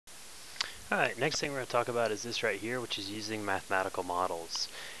Alright, next thing we're going to talk about is this right here, which is using mathematical models.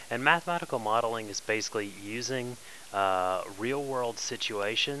 And mathematical modeling is basically using real-world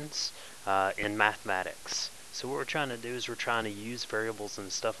situations in mathematics. So what we're trying to do is we're trying to use variables and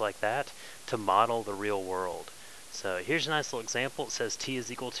stuff like that to model the real world. So here's a nice little example. It says t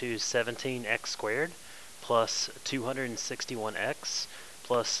is equal to 17x squared plus 261x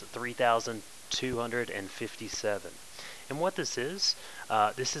plus 3,257. And what this is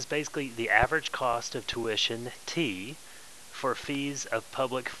basically the average cost of tuition, T, for fees of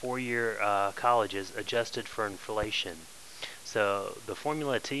public four-year colleges adjusted for inflation. So the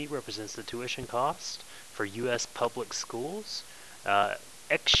formula T represents the tuition cost for U.S. public schools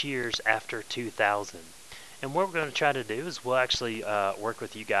X years after 2000. And what we're going to try to do is we'll actually work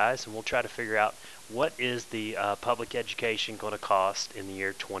with you guys and we'll try to figure out what is the public education going to cost in the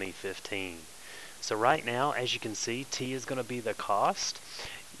year 2015. So right now, as you can see, T is going to be the cost.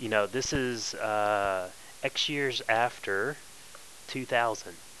 You know, this is X years after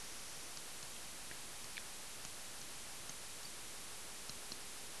 2000.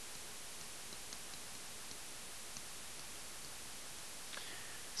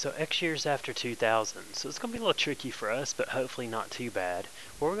 So X years after 2000. So it's going to be a little tricky for us, but hopefully not too bad.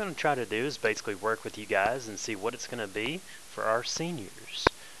 What we're going to try to do is basically work with you guys and see what it's going to be for our seniors.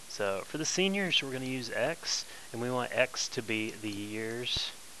 So for the seniors, we're going to use X, and we want X to be the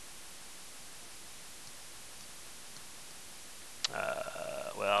years.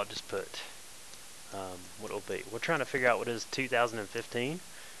 Well, I'll just put what it'll be. We're trying to figure out what is 2015.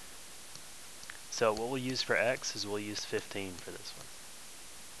 So what we'll use for X is we'll use 15 for this one.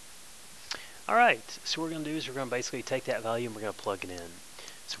 Alright, so what we're going to do is we're going to basically take that value and we're going to plug it in.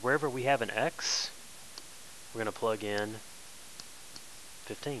 So wherever we have an X, we're going to plug in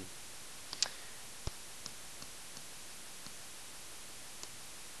 15.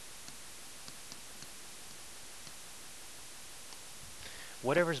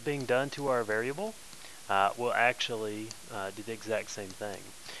 Whatever's being done to our variable will actually do the exact same thing.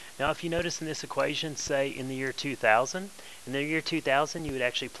 Now if you notice in this equation, say in the year 2000, in the year 2000 you would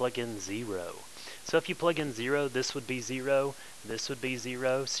actually plug in 0. So if you plug in 0, this would be 0, this would be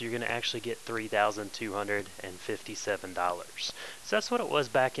 0, so you're going to actually get $3,257. So that's what it was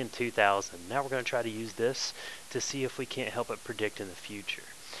back in 2000. Now we're going to try to use this to see if we can't help it predict in the future.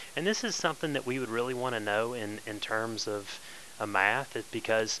 And this is something that we would really want to know in terms of math, is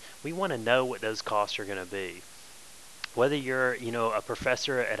because we want to know what those costs are going to be. Whether you're, a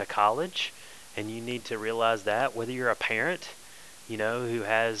professor at a college and you need to realize that, whether you're a parent, who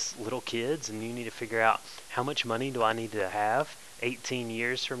has little kids and you need to figure out how much money do I need to have 18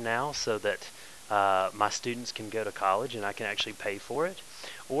 years from now so that my students can go to college and I can actually pay for it.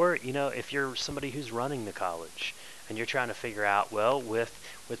 Or, if you're somebody who's running the college and you're trying to figure out, well, with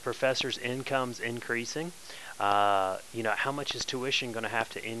professors' incomes increasing, how much is tuition going to have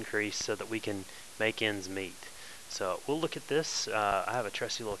to increase so that we can make ends meet? So we'll look at this. I have a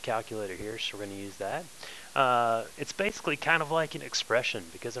trusty little calculator here, so we're going to use that. It's basically kind of like an expression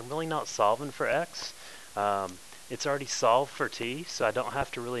because I'm really not solving for X. It's already solved for T, so I don't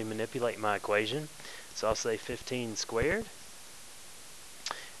have to really manipulate my equation. So I'll say 15 squared,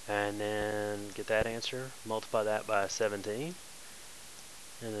 and then get that answer, multiply that by 17,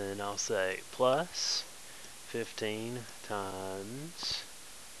 and then I'll say plus 15 times,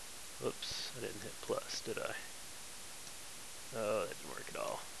 whoops, I didn't hit plus, did I? Oh, that didn't work at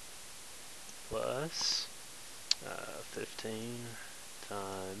all. Plus 15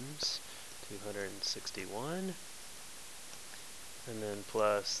 times 261, and then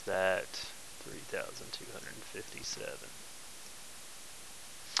plus that 3,257.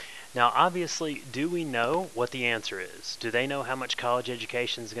 Now, obviously, do we know what the answer is? Do they know how much college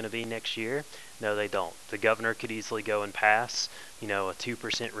education is going to be next year? No, they don't. The governor could easily go and pass, a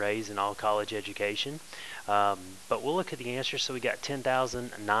 2% raise in all college education. But we'll look at the answer. So we got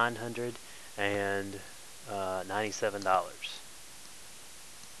 $10,997.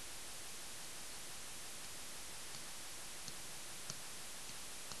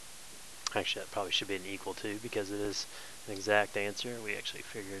 Actually, that probably should be an equal to because it is an exact answer. We actually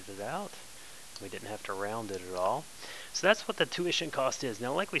figured it out. We didn't have to round it at all. So that's what the tuition cost is.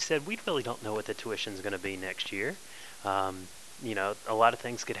 Now, like we said, we really don't know what the tuition is going to be next year. A lot of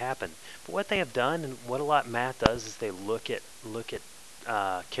things could happen. But what they have done, and what a lot of math does, is they look at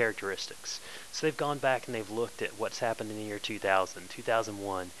characteristics. So they've gone back and they've looked at what's happened in the year 2000,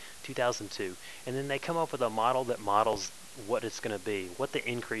 2001, 2002, and then they come up with a model that models what it's going to be, what the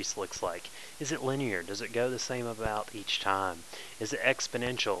increase looks like. Is it linear? Does it go the same amount each time? Is it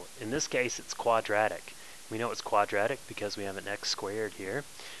exponential? In this case, it's quadratic. We know it's quadratic because we have an x squared here.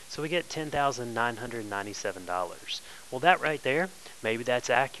 So we get $10,997. Well, that right there, maybe that's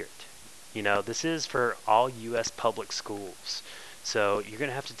accurate. You know, this is for all U.S. public schools. So you're going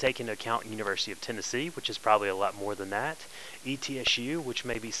to have to take into account University of Tennessee, which is probably a lot more than that, ETSU, which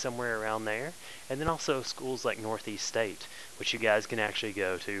may be somewhere around there, and then also schools like Northeast State, which you guys can actually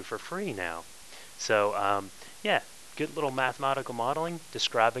go to for free now. So, yeah, good little mathematical modeling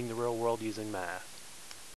describing the real world using math.